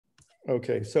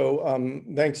Okay, so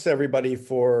thanks everybody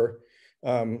for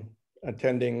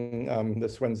attending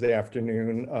this Wednesday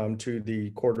afternoon to the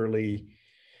quarterly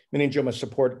meningioma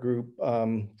support group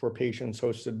for patients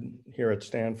hosted here at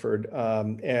Stanford.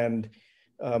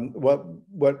 What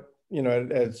you know,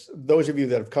 as those of you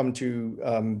that have come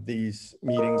to these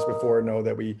meetings before know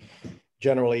that we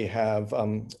generally have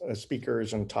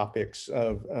speakers and topics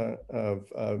of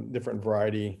different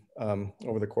variety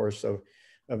over the course of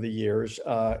the years.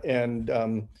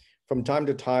 From time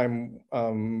to time,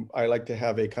 I like to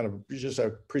have a kind of just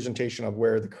a presentation of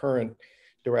where the current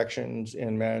directions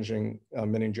in managing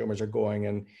meningiomas are going.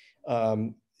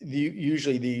 And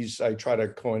usually these, I try to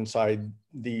coincide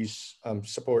these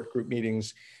support group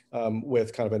meetings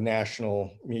with kind of a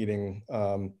national meeting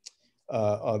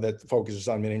that focuses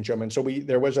on meningioma. And so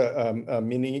there was a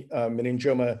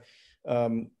meningioma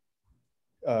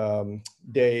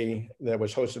day that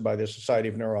was hosted by the Society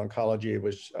of Neuro-Oncology. It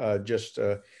was just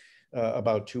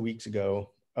about 2 weeks ago.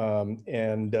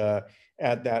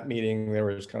 At that meeting, there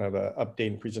was kind of an update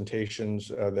and presentations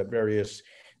that various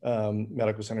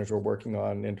medical centers were working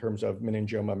on in terms of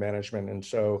meningioma management. And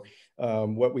so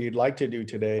what we'd like to do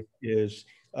today is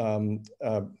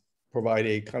provide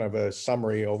a kind of a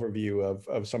summary overview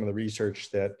of some of the research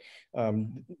that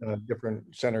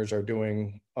different centers are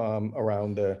doing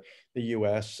around the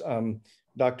US.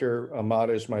 Dr. Ahmad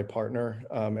is my partner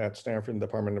at Stanford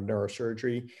Department of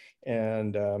Neurosurgery,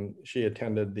 and she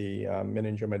attended the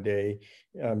Meningioma Day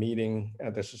meeting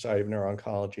at the Society of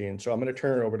Neuro-Oncology. And so I'm going to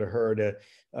turn it over to her to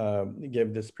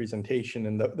give this presentation.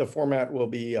 And the format will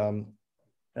be,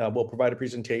 we'll provide a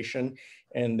presentation,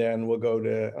 and then we'll go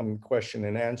to question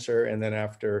and answer. And then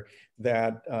after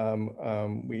that,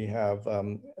 we have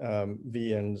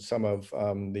V and some of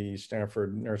the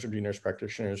Stanford Neurosurgery nurse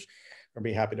practitioners will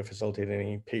be happy to facilitate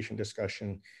any patient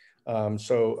discussion.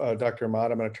 So Dr.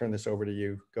 Ahmad, I'm going to turn this over to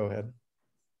you. Go ahead.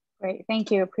 Great, thank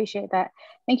you, appreciate that.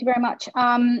 Thank you very much.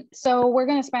 So we're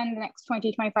gonna spend the next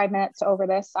 20-25 minutes over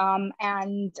this.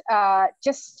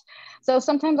 So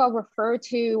sometimes I'll refer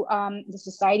to the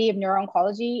Society of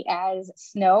Neuro-Oncology as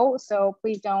SNO, so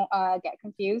please don't get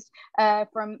confused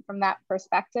from that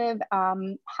perspective.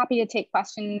 Happy to take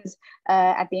questions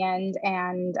at the end,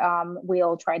 and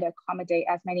we'll try to accommodate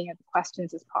as many of the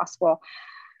questions as possible.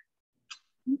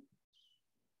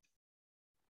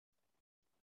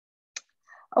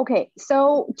 Okay,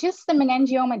 so just the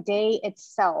Meningioma Day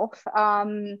itself,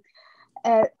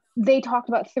 they talked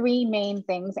about three main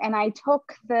things, and I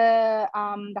took Dr.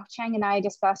 Chang and I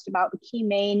discussed about the key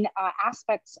main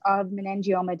aspects of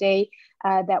Meningioma Day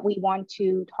that we want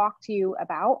to talk to you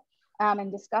about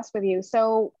and discuss with you.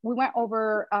 So we went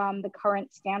over the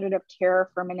current standard of care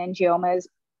for meningiomas.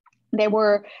 There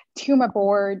were tumor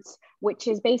boards, which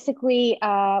is basically,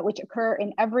 which occur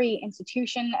in every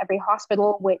institution, every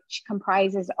hospital, which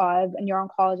comprises of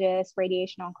neuro-oncologists,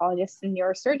 radiation oncologists, and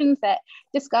neurosurgeons that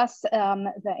discuss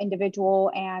the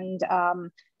individual and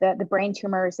the brain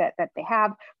tumors that they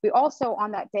have. We also,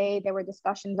 on that day, there were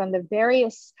discussions on the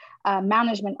various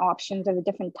management options of the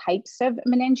different types of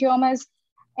meningiomas.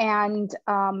 And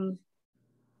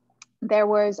there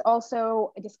was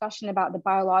also a discussion about the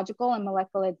biological and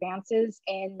molecular advances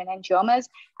in meningiomas.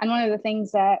 And one of the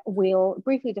things that we'll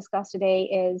briefly discuss today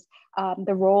is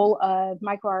the role of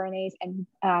microRNAs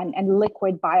and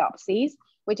liquid biopsies,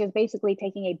 which is basically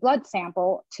taking a blood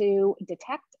sample to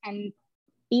detect and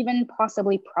even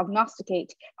possibly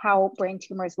prognosticate how brain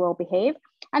tumors will behave.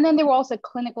 And then there were also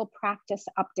clinical practice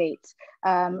updates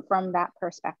from that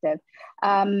perspective.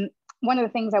 One of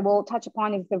the things I will touch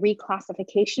upon is the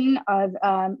reclassification of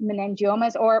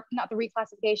meningiomas, or not the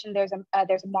reclassification, there's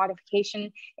a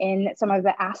modification in some of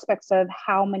the aspects of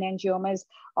how meningiomas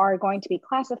are going to be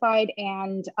classified.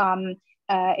 And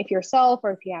if yourself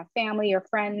or if you have family or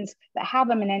friends that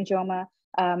have a meningioma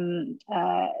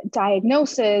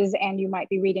diagnosis, and you might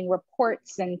be reading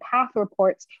reports and path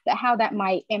reports, that how that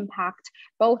might impact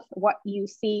both what you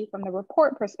see from the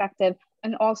report perspective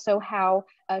and also how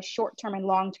short-term and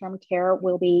long-term care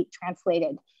will be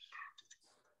translated.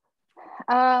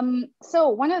 So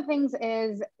one of the things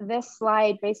is this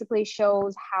slide basically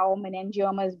shows how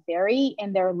meningiomas vary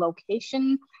in their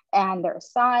location and their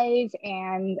size,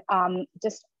 and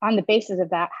just on the basis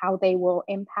of that, how they will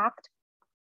impact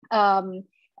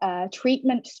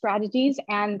treatment strategies.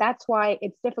 And that's why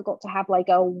it's difficult to have like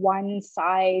a one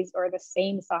size or the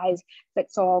same size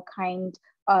fits all kind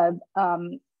of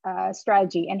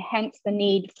strategy, and hence the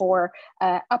need for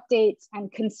updates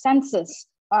and consensus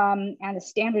and a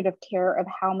standard of care of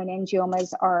how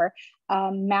meningiomas are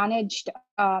managed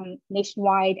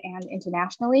nationwide and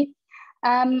internationally.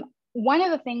 one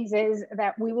of the things is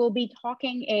that we will be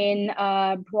talking in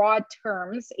broad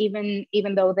terms, even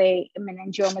though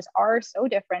meningiomas are so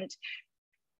different.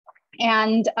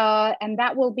 And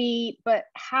that will be, but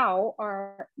how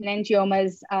are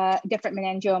meningiomas, different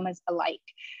meningiomas alike?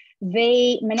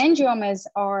 Meningiomas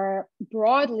are,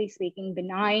 broadly speaking,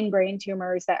 benign brain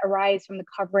tumors that arise from the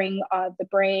covering of the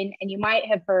brain. And you might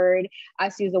have heard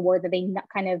us use the word that they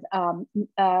kind of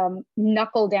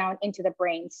knuckle down into the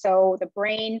brain. So the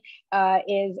brain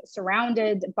is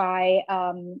surrounded by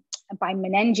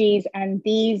meninges, and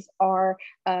these are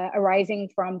arising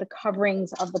from the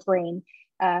coverings of the brain.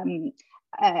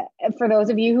 For those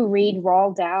of you who read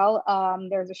Roald Dahl,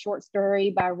 there's a short story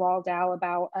by Roald Dahl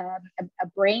about a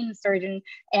brain surgeon,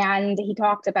 and he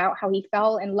talked about how he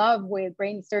fell in love with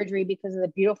brain surgery because of the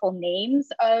beautiful names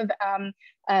of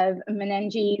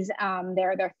meninges.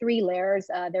 There are 3 layers.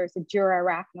 There's the dura,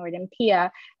 arachnoid, and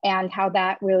pia, and how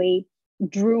that really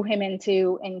drew him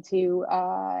into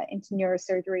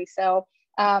neurosurgery. So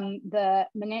the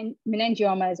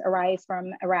meningiomas arise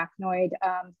from arachnoid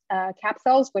cap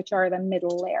cells, which are the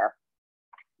middle layer.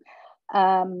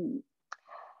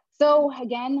 So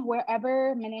again,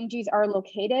 wherever meninges are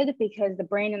located, because the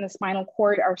brain and the spinal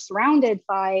cord are surrounded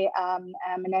by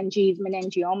meninges,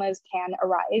 meningiomas can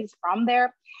arise from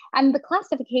there. And the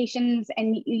classifications,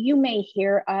 and you may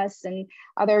hear us and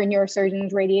other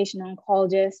neurosurgeons, radiation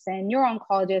oncologists, and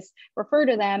neuro-oncologists refer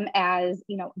to them as,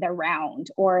 they're round,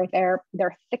 or they're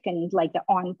thickened, like they're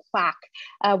on plaque.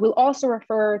 We'll also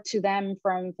refer to them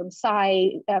from the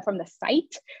site,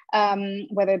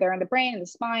 whether they're in the brain, the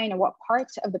spine, or what part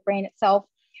of the brain itself.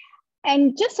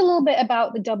 And just a little bit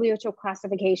about the WHO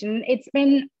classification.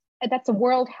 That's a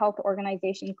World Health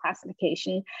Organization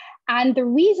classification. And the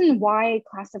reason why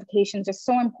classifications are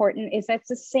so important is that it's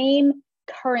the same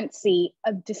currency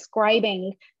of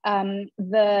describing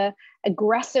the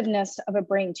aggressiveness of a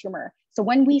brain tumor. So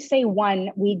when we say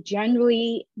 1, we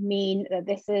generally mean that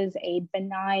this is a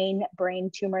benign brain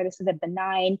tumor, this is a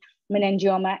benign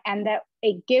meningioma, and that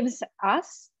it gives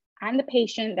us and the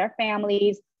patient, their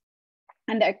families,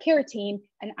 and their care team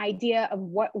an idea of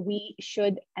what we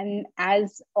should, and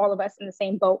as all of us in the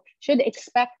same boat, should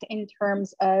expect in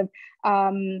terms of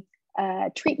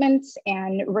treatments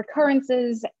and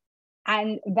recurrences,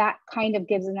 and that kind of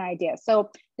gives an idea. So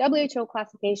WHO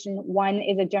classification 1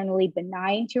 is a generally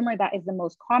benign tumor. That is the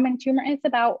most common tumor, and it's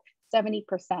about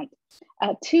 70%.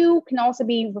 2 can also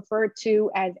be referred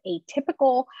to as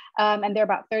atypical, and they're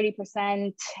about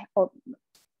 30% or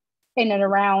in and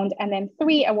around. And then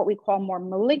 3 are what we call more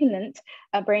malignant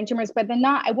brain tumors, but they're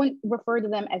not, I wouldn't refer to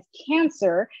them as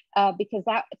cancer because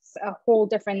that's a whole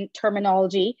different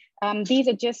terminology. These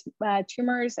are just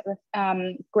tumors with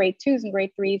grade 2s and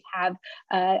grade 3s have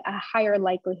a higher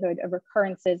likelihood of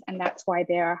recurrences, and that's why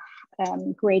they're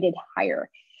graded higher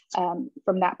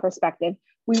from that perspective.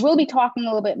 We will be talking a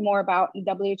little bit more about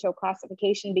WHO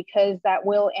classification because that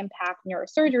will impact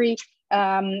neurosurgery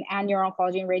and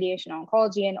neuro-oncology and radiation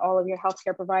oncology and all of your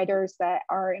healthcare providers that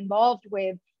are involved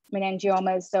with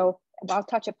meningiomas. So I'll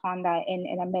touch upon that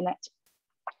in a minute.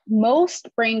 Most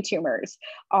brain tumors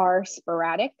are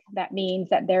sporadic. That means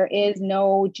that there is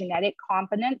no genetic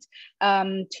component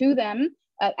to them.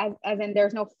 As in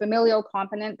there's no familial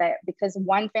component that because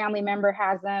one family member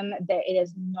has them, that it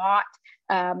is not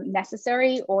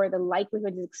necessary, or the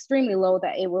likelihood is extremely low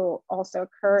that it will also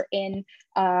occur in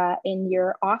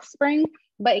your offspring,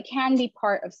 but it can be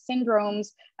part of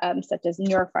syndromes such as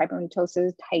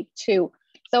neurofibromatosis type 2.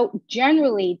 So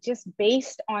generally, just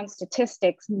based on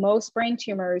statistics, most brain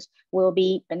tumors will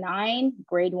be benign,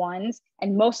 grade 1s,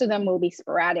 and most of them will be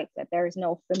sporadic, that there is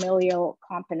no familial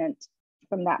component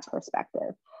from that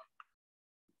perspective.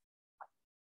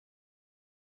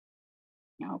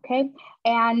 Okay,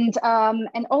 and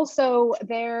also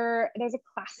there's a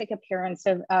classic appearance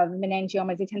of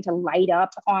meningiomas. They tend to light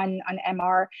up on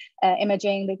MR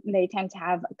imaging. They tend to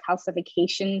have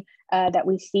calcification that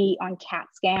we see on CAT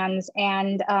scans,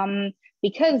 and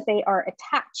because they are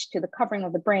attached to the covering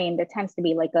of the brain, there tends to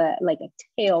be like a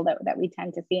tail that we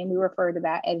tend to see, and we refer to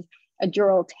that as a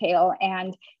dural tail.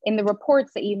 And in the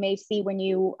reports that you may see when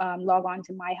you log on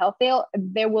to My Health,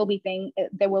 there will be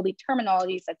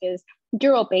terminology such as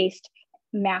dural-based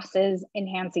masses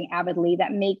enhancing avidly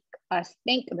that make us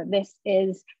think that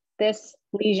this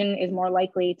lesion is more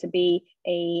likely to be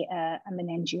a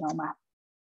meningioma.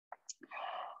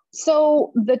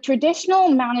 So the traditional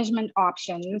management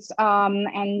options,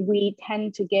 and we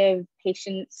tend to give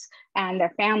patients and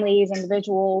their families,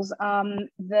 individuals,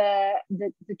 the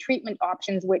treatment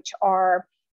options, which are,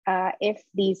 if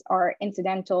these are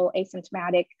incidental,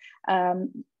 asymptomatic,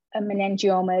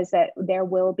 meningiomas that there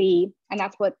will be, and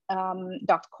that's what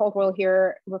Dr. Caldwell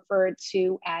here referred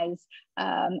to as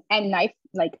N-knife,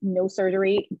 like no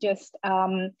surgery, just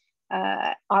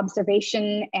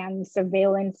observation and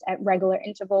surveillance at regular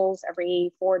intervals,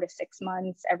 every 4 to 6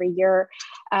 months, every year,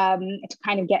 to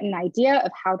kind of get an idea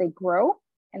of how they grow.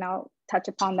 And I'll touch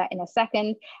upon that in a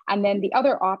second. And then the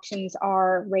other options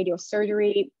are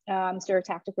radiosurgery,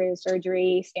 stereotactic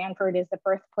radiosurgery. Stanford is the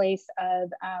birthplace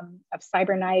of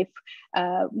CyberKnife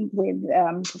with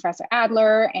Professor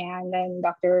Adler, and then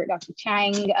Dr.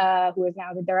 Chang, who is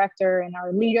now the director and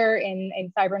our leader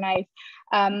in CyberKnife.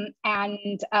 And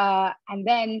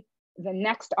then the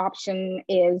next option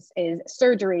is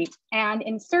surgery. And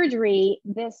in surgery,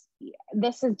 this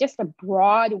is just a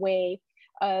broad way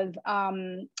of,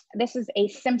 this is a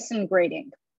Simpson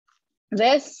grading.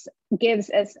 This gives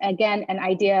us, again, an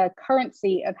idea,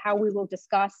 currency of how we will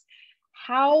discuss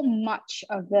how much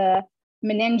of the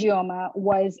meningioma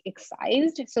was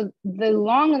excised. So the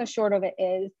long and the short of it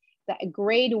is that a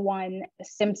grade 1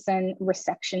 Simpson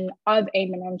resection of a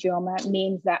meningioma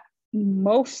means that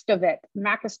most of it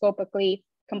macroscopically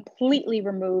completely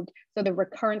removed, so the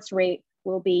recurrence rate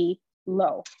will be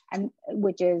low, and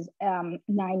which is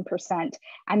 9%.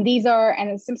 And these are,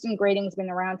 and the Simpson grading has been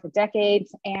around for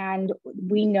decades, and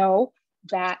we know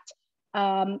that,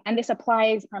 and this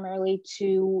applies primarily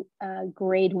to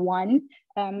grade 1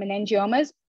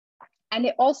 meningiomas. And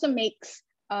it also makes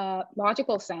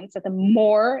logical sense that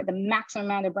the maximum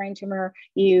amount of brain tumor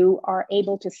you are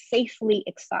able to safely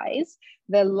excise,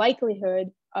 the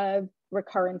likelihood of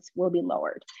recurrence will be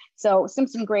lowered. So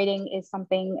Simpson grading is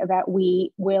something that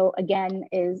we will, again,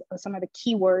 is some of the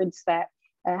keywords that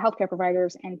healthcare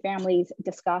providers and families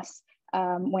discuss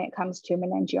when it comes to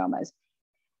meningiomas.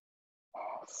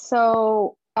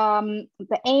 So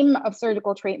the aim of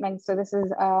surgical treatment, so this is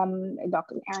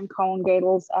Dr. Aaron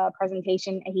Cohen-Gadel's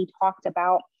presentation, and he talked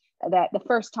about that the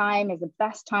first time is the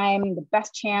best time, the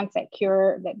best chance at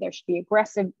cure, that there should be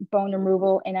aggressive bone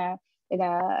removal in a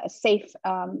safe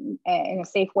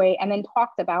way, and then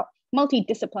talked about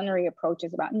multidisciplinary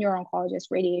approaches, about neuro-oncologists,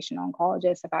 radiation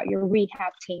oncologists, about your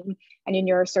rehab team and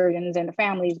your neurosurgeons and the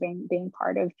families being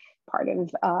part of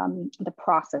the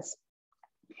process.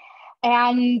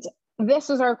 And this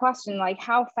was our question, like,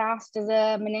 how fast does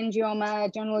a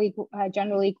meningioma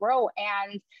generally grow?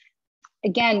 And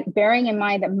again, bearing in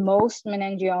mind that most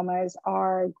meningiomas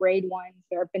are grade 1,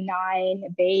 they're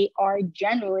benign, they are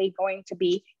generally going to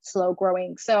be slow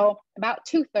growing. So about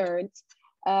 2/3,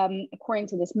 according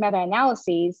to this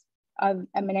meta-analyses, of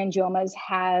meningiomas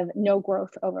have no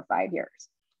growth over 5 years.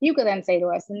 You could then say to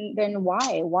us, and then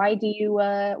why? Why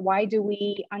do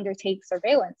we undertake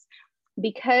surveillance?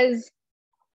 Because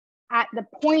at the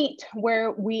point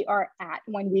where we are at,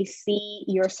 when we see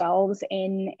yourselves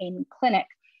in clinic,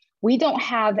 we don't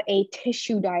have a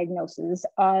tissue diagnosis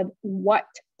of what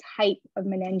type of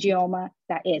meningioma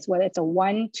that is, whether it's a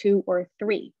 1, 2, or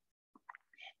 3.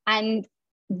 And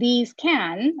these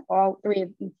all 3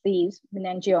 of these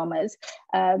meningiomas,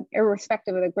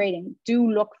 irrespective of the grading,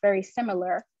 do look very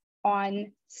similar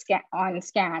on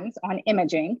scans, on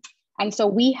imaging. And so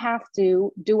we have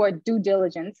to do our due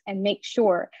diligence and make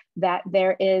sure that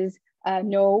there is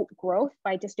no growth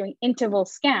by just doing interval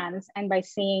scans and by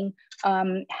seeing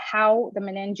how the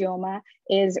meningioma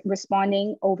is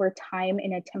responding over time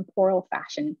in a temporal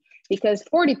fashion, because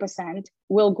 40%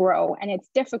 will grow, and it's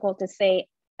difficult to say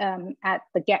at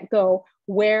the get-go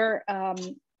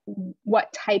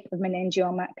what type of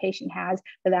meningioma a patient has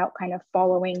without kind of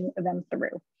following them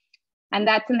through. And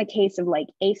that's in the case of like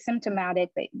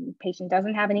asymptomatic, the patient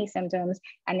doesn't have any symptoms,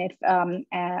 and if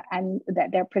and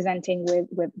that they're presenting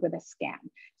with a scan.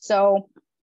 So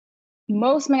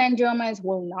most meningiomas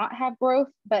will not have growth,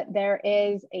 but there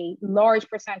is a large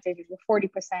percentage,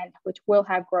 40%, which will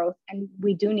have growth, and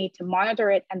we do need to monitor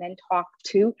it and then talk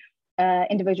to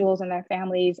individuals and their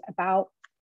families about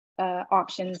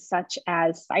options such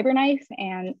as CyberKnife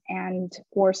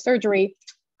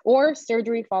or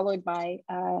surgery followed by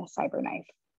CyberKnife.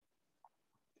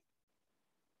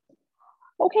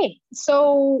 Okay,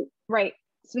 so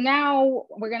so now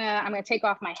I'm gonna take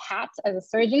off my hat as a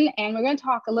surgeon, and we're gonna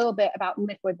talk a little bit about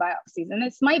liquid biopsies. And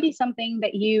this might be something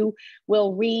that you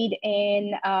will read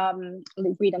on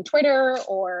Twitter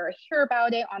or hear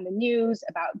about it on the news,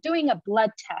 about doing a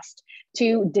blood test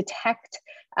to detect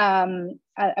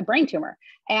a brain tumor.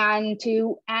 And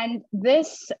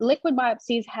this liquid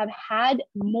biopsies have had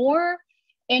more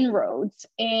inroads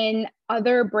in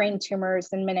other brain tumors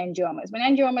than meningiomas.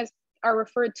 Meningiomas are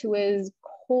referred to as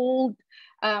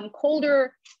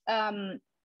colder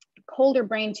colder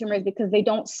brain tumors because they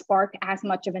don't spark as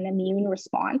much of an immune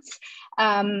response.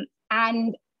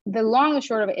 And the long and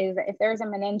short of it is that if there's a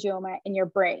meningioma in your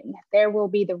brain, there will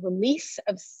be the release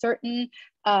of certain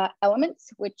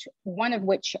elements, one of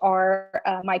which are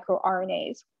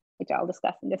microRNAs, which I'll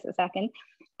discuss in just a second.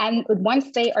 And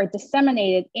once they are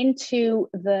disseminated into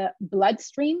the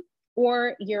bloodstream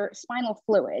or your spinal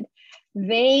fluid,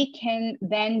 they can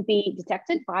then be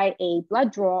detected by a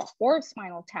blood draw or a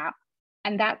spinal tap.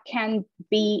 And that can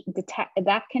be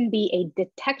a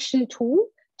detection tool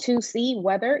to see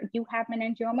whether you have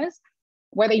meningiomas,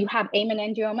 whether you have a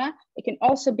meningioma. It can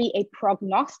also be a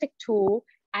prognostic tool.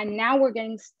 And now we're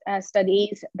getting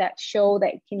studies that show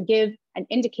that it can give an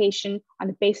indication on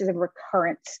the basis of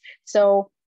recurrence. So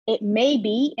it may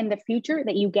be in the future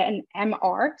that you get an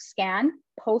MR scan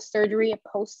post-surgery,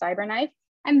 post-CyberKnife,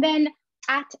 and then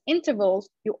at intervals,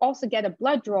 you also get a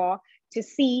blood draw to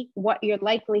see what your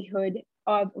likelihood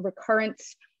of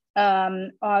recurrence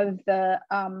of the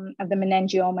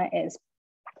meningioma is.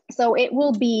 So it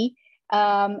will be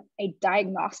a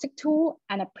diagnostic tool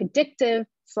and a predictive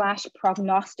 /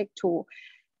 prognostic tool.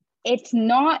 It's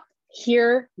not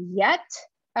here yet,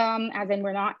 as in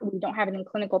we don't have it in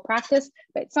clinical practice,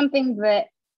 but it's something that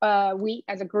we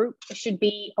as a group should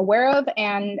be aware of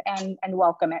and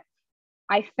welcome it.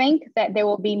 I think that there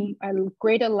will be a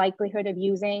greater likelihood of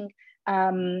using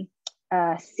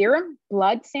serum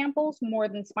blood samples more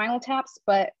than spinal taps,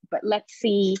 but let's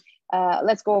see,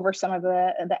 let's go over some of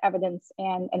the evidence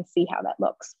and see how that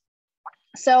looks.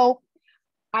 So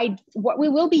what we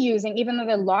will be using, even though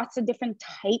there are lots of different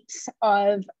types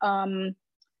of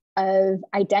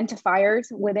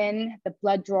identifiers within the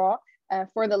blood draw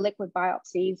for the liquid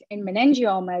biopsies, in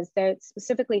meningiomas, they're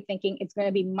specifically thinking it's going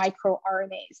to be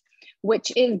microRNAs,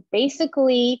 which is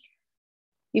basically,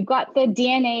 you've got the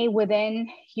DNA within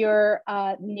your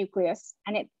nucleus,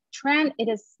 and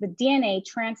the DNA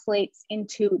translates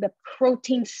into the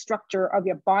protein structure of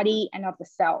your body and of the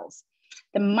cells.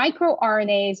 The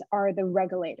microRNAs are the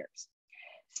regulators.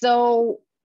 So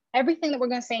everything that we're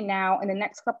going to say now in the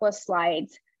next couple of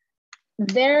slides,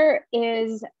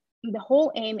 the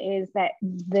whole aim is that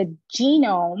the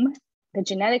genome, the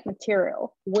genetic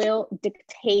material, will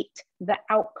dictate the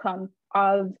outcome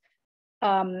of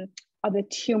the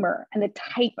tumor and the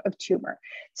type of tumor.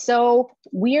 So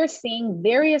we are seeing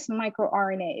various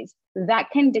microRNAs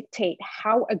that can dictate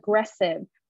how aggressive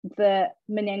the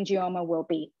meningioma will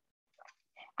be.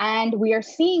 And we are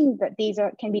seeing that these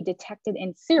can be detected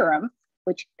in serum,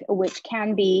 which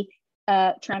can be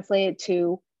translated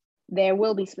to, there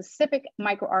will be specific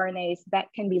microRNAs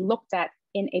that can be looked at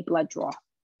in a blood draw.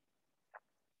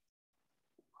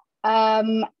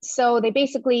 So they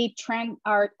basically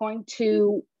are going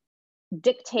to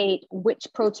dictate which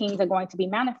proteins are going to be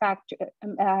manufactured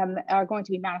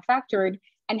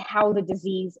and how the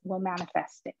disease will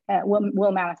manifest.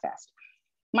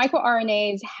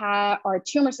 MicroRNAs are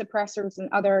tumor suppressors in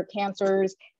other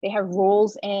cancers. They have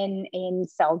roles in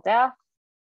cell death.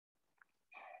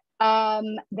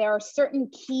 There are certain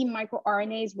key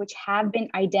microRNAs which have been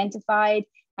identified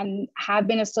and have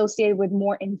been associated with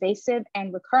more invasive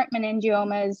and recurrent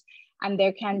meningiomas, and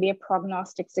there can be a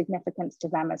prognostic significance to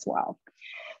them as well.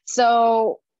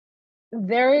 So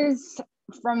there is,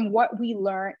 from what we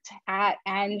learned at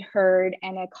and heard,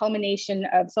 and a culmination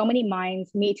of so many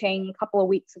minds meeting a couple of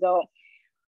weeks ago,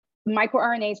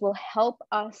 microRNAs will help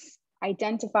us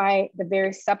identify the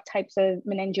various subtypes of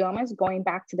meningiomas, going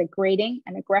back to the grading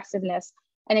and aggressiveness.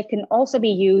 And it can also be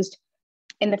used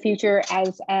in the future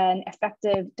as an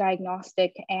effective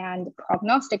diagnostic and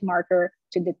prognostic marker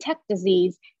to detect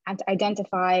disease and to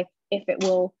identify if it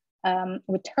will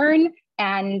return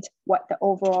and what the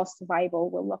overall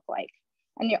survival will look like.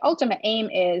 And your ultimate aim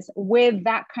is, with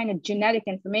that kind of genetic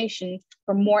information,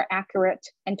 for more accurate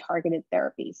and targeted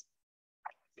therapies.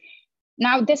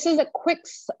 Now, this is a quick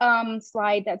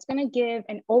slide that's going to give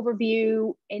an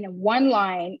overview in one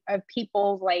line of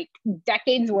people's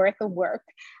decades worth of work,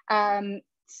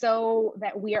 so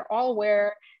that we are all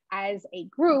aware as a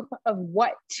group of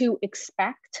what to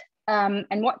expect and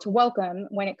what to welcome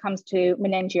when it comes to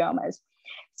meningiomas.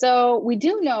 So we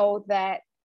do know that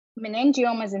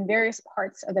meningiomas in various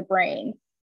parts of the brain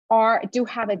do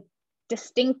have a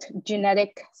distinct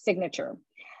genetic signature.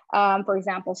 For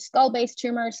example, skull-based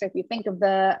tumors. So if you think of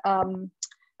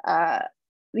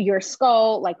your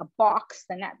skull like a box,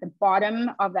 then at the bottom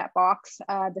of that box,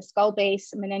 the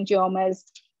skull-based meningiomas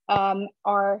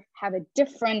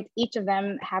each of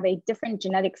them have a different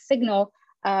genetic signal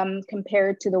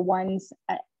compared to the ones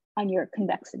on your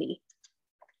convexity.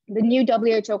 The new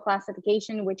WHO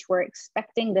classification, which we're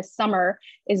expecting this summer,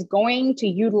 is going to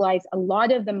utilize a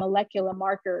lot of the molecular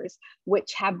markers,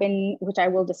 which I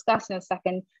will discuss in a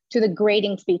second, to the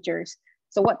grading features.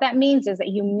 So what that means is that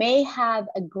you may have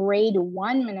a grade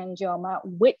 1 meningioma,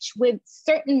 which with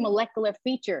certain molecular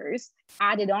features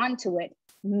added onto it,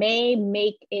 may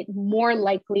make it more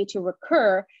likely to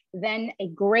recur than a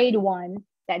grade 1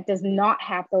 that does not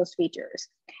have those features.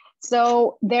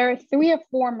 So there are 3 or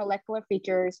 4 molecular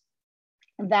features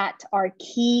that are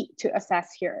key to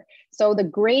assess here. So the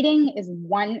grading is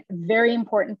one very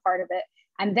important part of it.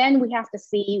 And then we have to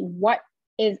see what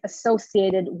is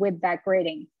associated with that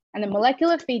grading. And the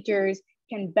molecular features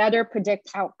can better predict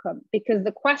outcome, because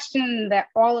the question that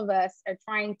all of us are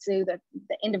trying to, the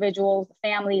individuals, the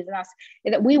families and us,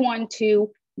 is that we want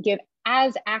to give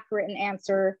as accurate an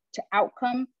answer to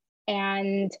outcome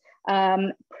and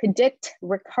predict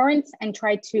recurrence and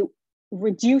try to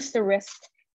reduce the risk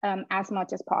as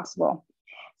much as possible.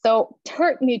 So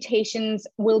TERT mutations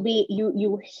will be,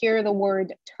 you hear the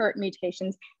word TERT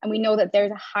mutations, and we know that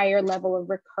there's a higher level of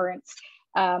recurrence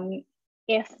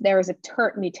if there is a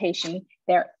TERT mutation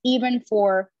there, even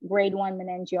for grade 1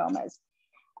 meningiomas.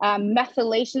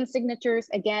 Methylation signatures,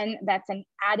 again, that's an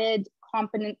added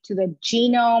component to the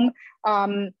genome.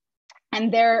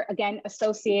 And they're, again,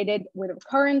 associated with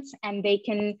recurrence, and they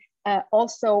can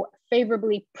also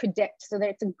favorably predict. So that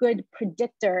it's a good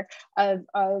predictor of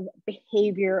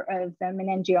behavior of the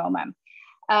meningioma.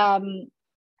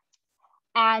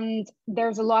 And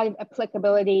there's a lot of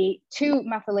applicability to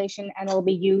methylation, and will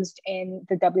be used in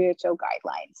the WHO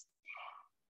guidelines.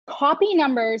 Copy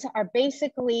numbers are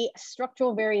basically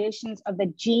structural variations of the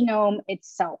genome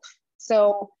itself.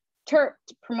 So TERT,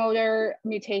 promoter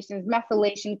mutations,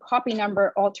 methylation, copy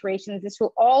number alterations, this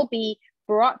will all be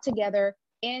brought together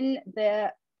in the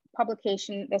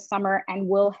publication this summer and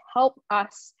will help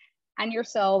us and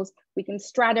yourselves. We can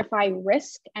stratify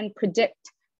risk and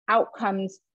predict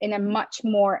outcomes in a much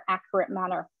more accurate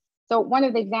manner. So one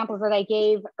of the examples that I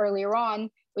gave earlier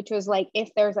on, which was like, if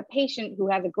there's a patient who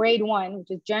has a grade 1,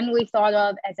 which is generally thought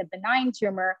of as a benign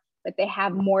tumor, but they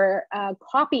have more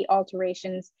copy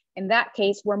alterations, in that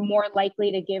case, we're more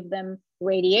likely to give them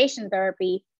radiation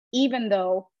therapy, even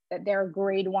though that they're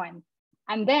grade 1.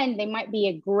 And then they might be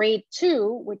a grade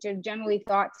 2, which is generally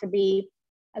thought to be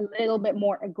a little bit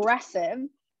more aggressive,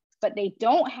 but they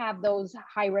don't have those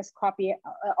high risk copy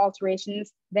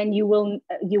alterations, then you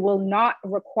will not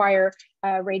require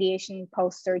radiation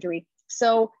post surgery.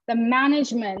 So the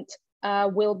management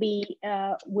will be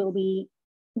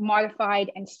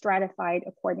modified and stratified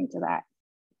according to that.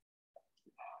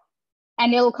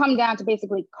 And it'll come down to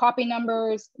basically copy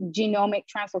numbers, genomic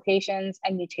translocations,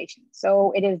 and mutations.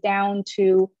 So it is down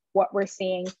to what we're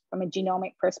seeing from a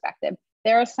genomic perspective.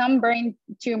 There are some brain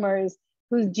tumors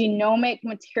whose genomic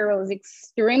material is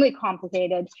extremely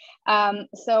complicated.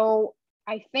 So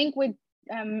I think with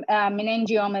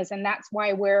meningiomas, and that's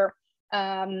why we're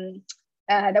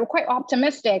quite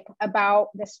optimistic about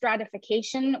the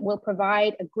stratification will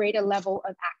provide a greater level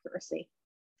of accuracy.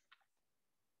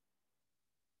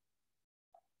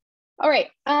 All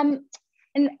right, an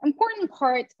important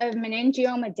part of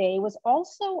Meningioma Day was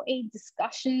also a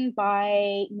discussion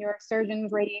by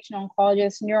neurosurgeons, radiation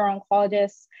oncologists,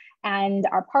 neuro-oncologists, and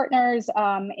our partners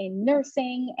in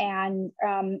nursing and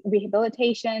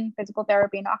rehabilitation, physical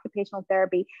therapy, and occupational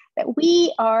therapy, that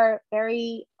we are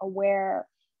very aware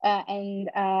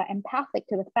and empathic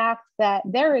to the fact that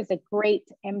there is a great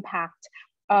impact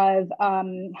of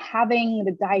having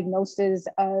the diagnosis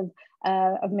of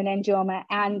meningioma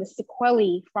and the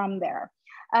sequelae from there.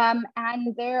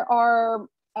 And there are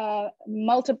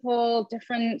multiple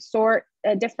different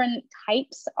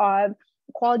types of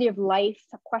quality of life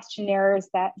questionnaires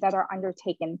that are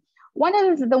undertaken. One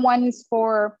of the ones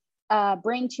for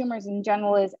brain tumors in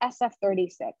general is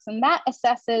SF36, and that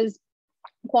assesses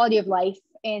quality of life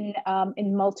in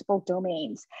multiple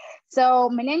domains.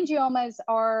 So meningiomas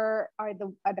are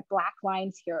the black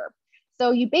lines here. So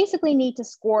you basically need to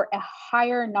score a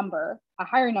higher number. A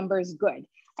higher number is good.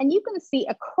 And you can see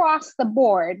across the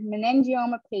board,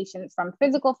 meningioma patients from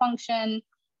physical function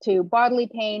to bodily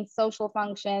pain, social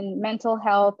function, mental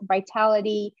health,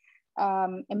 vitality,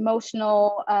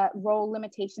 emotional role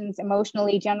limitations,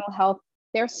 emotionally, general health,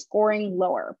 they're scoring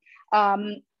lower.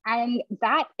 And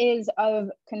that is of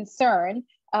concern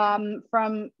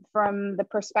from the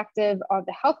perspective of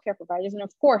the healthcare providers, and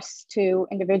of course to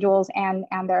individuals and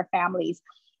their families.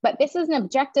 But this is an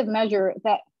objective measure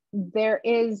that there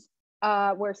is,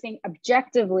 we're seeing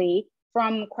objectively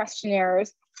from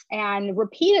questionnaires and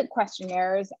repeated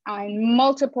questionnaires in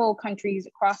multiple countries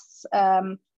across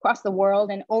across the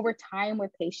world and over time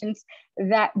with patients,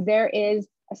 that there is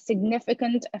a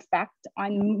significant effect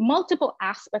on multiple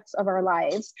aspects of our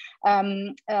lives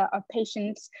of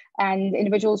patients and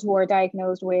individuals who are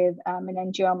diagnosed with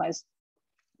meningiomas.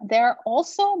 There are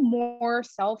also more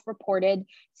self-reported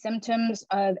symptoms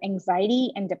of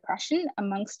anxiety and depression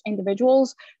amongst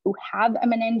individuals who have a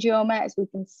meningioma, as we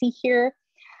can see here.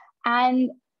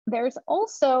 And there's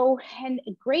also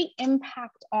a great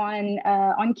impact on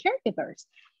caregivers.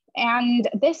 And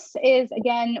this is,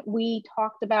 again, we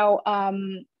talked about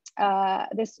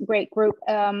this great group,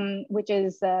 which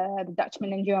is the Dutch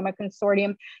Meningioma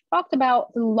Consortium, talked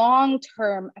about the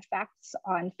long-term effects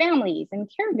on families and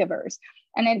caregivers.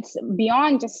 And it's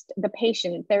beyond just the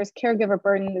patient. There's caregiver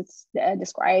burden that's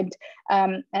described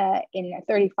in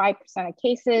 35% of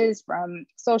cases, from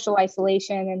social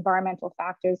isolation, environmental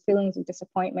factors, feelings of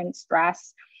disappointment,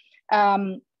 stress.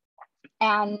 And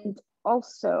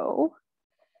also,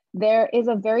 there is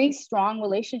a very strong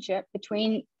relationship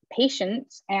between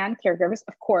patients and caregivers,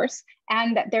 of course,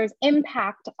 and that there's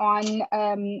impact on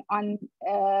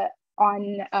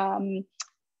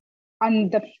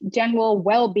the general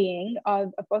well-being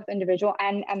of both individual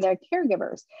and their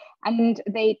caregivers. And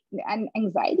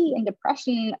anxiety and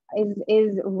depression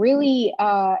is really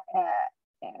a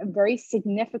very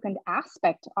significant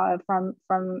aspect from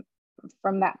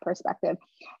that perspective.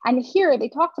 And here they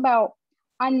talked about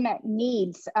unmet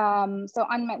needs. So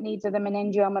unmet needs of the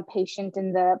meningioma patient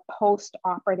in the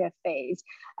post-operative phase.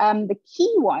 The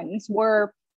key ones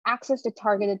were access to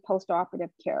targeted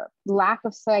post-operative care, lack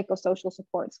of psychosocial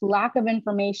supports, lack of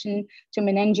information to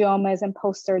meningiomas and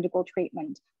post-surgical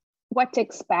treatment, what to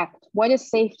expect, what is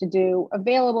safe to do,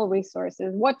 available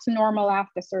resources, what's normal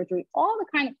after surgery, all the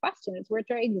kind of questions which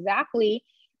are exactly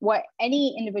what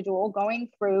any individual going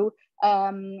through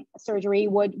surgery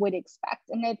would expect.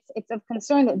 And it's of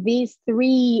concern that these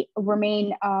three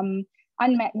remain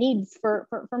unmet needs for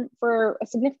a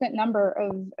significant number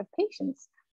of patients.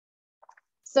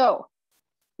 So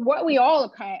what we all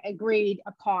kind of agreed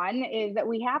upon is that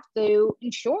we have to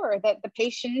ensure that the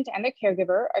patient and the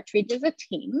caregiver are treated as a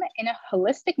team in a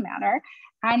holistic manner,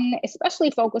 and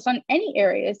especially focus on any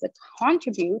areas that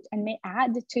contribute and may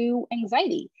add to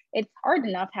anxiety. It's hard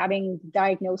enough having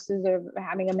diagnosis of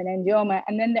having a meningioma,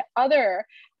 and then the other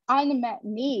unmet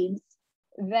needs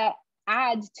that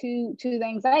add to the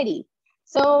anxiety.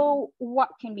 So what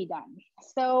can be done?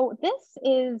 So this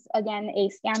is, again, a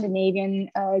Scandinavian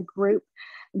group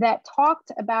that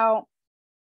talked about,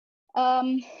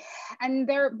 and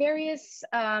there are various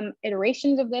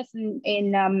iterations of this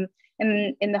in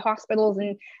the hospitals.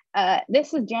 And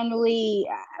this is generally,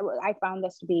 I found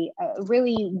this to be a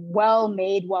really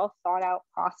well-made, well-thought-out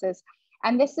process.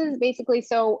 And this is basically,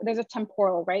 so there's a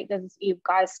temporal, right? You've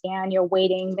got a scan, you're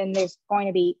waiting, then there's going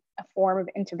to be a form of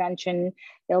intervention.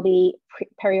 There'll be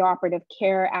perioperative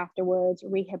care afterwards,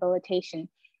 rehabilitation.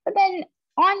 But then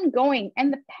ongoing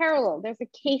and the parallel, there's a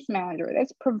case manager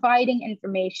that's providing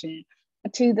information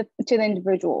to the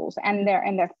individuals and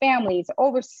their families,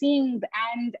 overseeing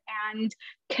and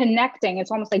connecting.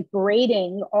 It's almost like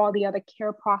grading all the other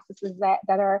care processes that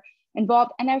are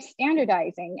involved, and they're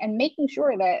standardizing and making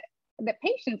sure that the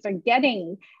patients are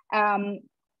getting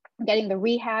the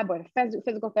rehab or the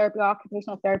physical therapy,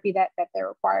 occupational therapy that they're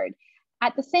required.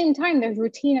 At the same time, there's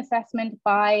routine assessment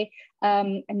by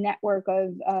a network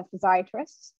of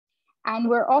physiatrists. And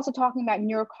we're also talking about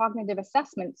neurocognitive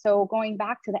assessment. So going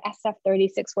back to the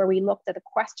SF-36, where we looked at a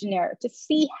questionnaire to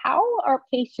see how are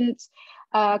patients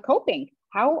coping?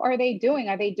 How are they doing?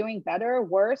 Are they doing better,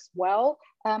 worse, well,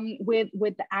 with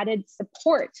the added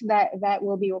support that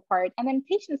will be required? And then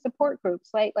patient support groups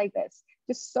like this,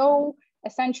 just so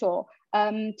essential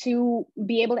to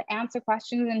be able to answer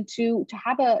questions and to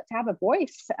have a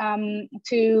voice,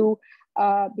 to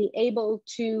be able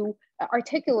to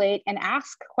articulate and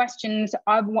ask questions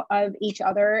of each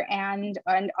other and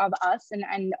of us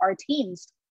and our teams.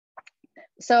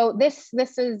 So this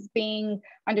is being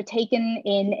undertaken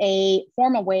in a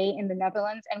formal way in the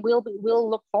Netherlands, and we'll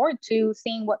look forward to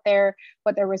seeing what their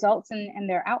results and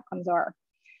their outcomes are.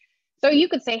 So you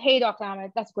could say, hey, Dr.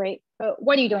 Ahmad, that's great, but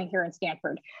what are you doing here in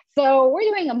Stanford? So we're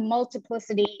doing a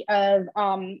multiplicity of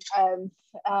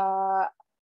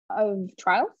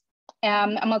trials,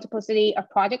 a multiplicity of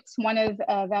projects. One of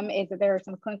them is that there are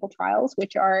some clinical trials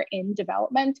which are in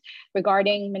development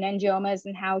regarding meningiomas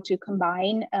and how to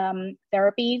combine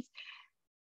therapies.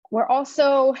 We're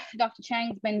also, Dr.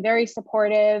 Chang's been very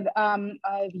supportive of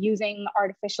using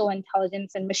artificial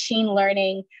intelligence and machine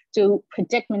learning to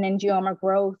predict meningioma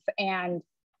growth and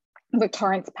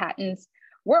recurrence patterns.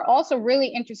 We're also really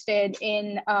interested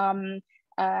in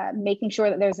making sure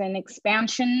that there's an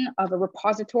expansion of a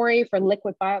repository for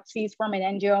liquid biopsies for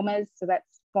meningiomas. So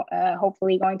that's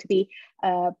hopefully going to be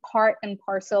part and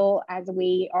parcel as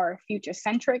we are future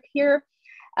centric here.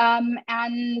 Also,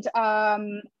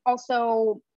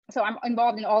 so I'm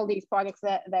involved in all these projects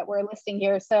that we're listing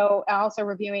here. So also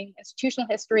reviewing institutional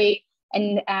history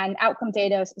and outcome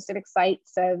data of specific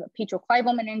sites of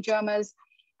petroclival meningiomas.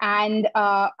 And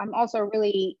I'm also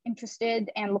really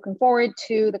interested and looking forward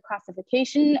to the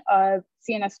classification of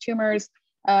CNS tumors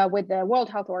with the World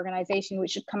Health Organization,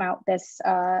 which should come out this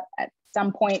at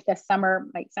some point this summer.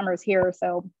 Like summer's here,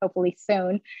 so hopefully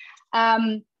soon.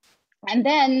 And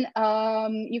then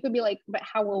you could be like, but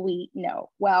how will we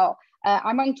know? Well,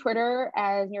 I'm on Twitter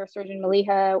as Neurosurgeon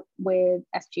Maleeha with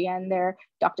SGN there.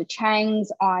 Dr.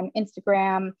 Chang's on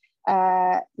Instagram.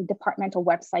 The departmental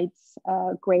websites,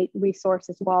 great resource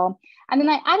as well. And then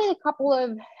I added a couple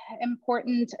of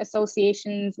important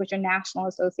associations, which are national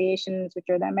associations, which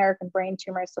are the American Brain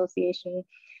Tumor Association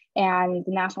and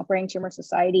the National Brain Tumor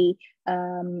Society,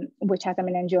 which has a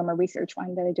meningioma research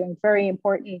fund that are doing very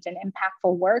important and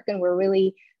impactful work. And we're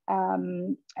really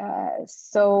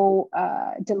so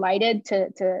delighted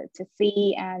to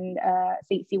see and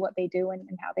see what they do and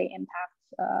how they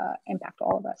impact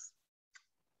all of us.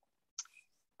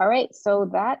 All right, so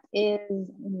that is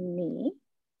me,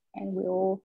 and we'll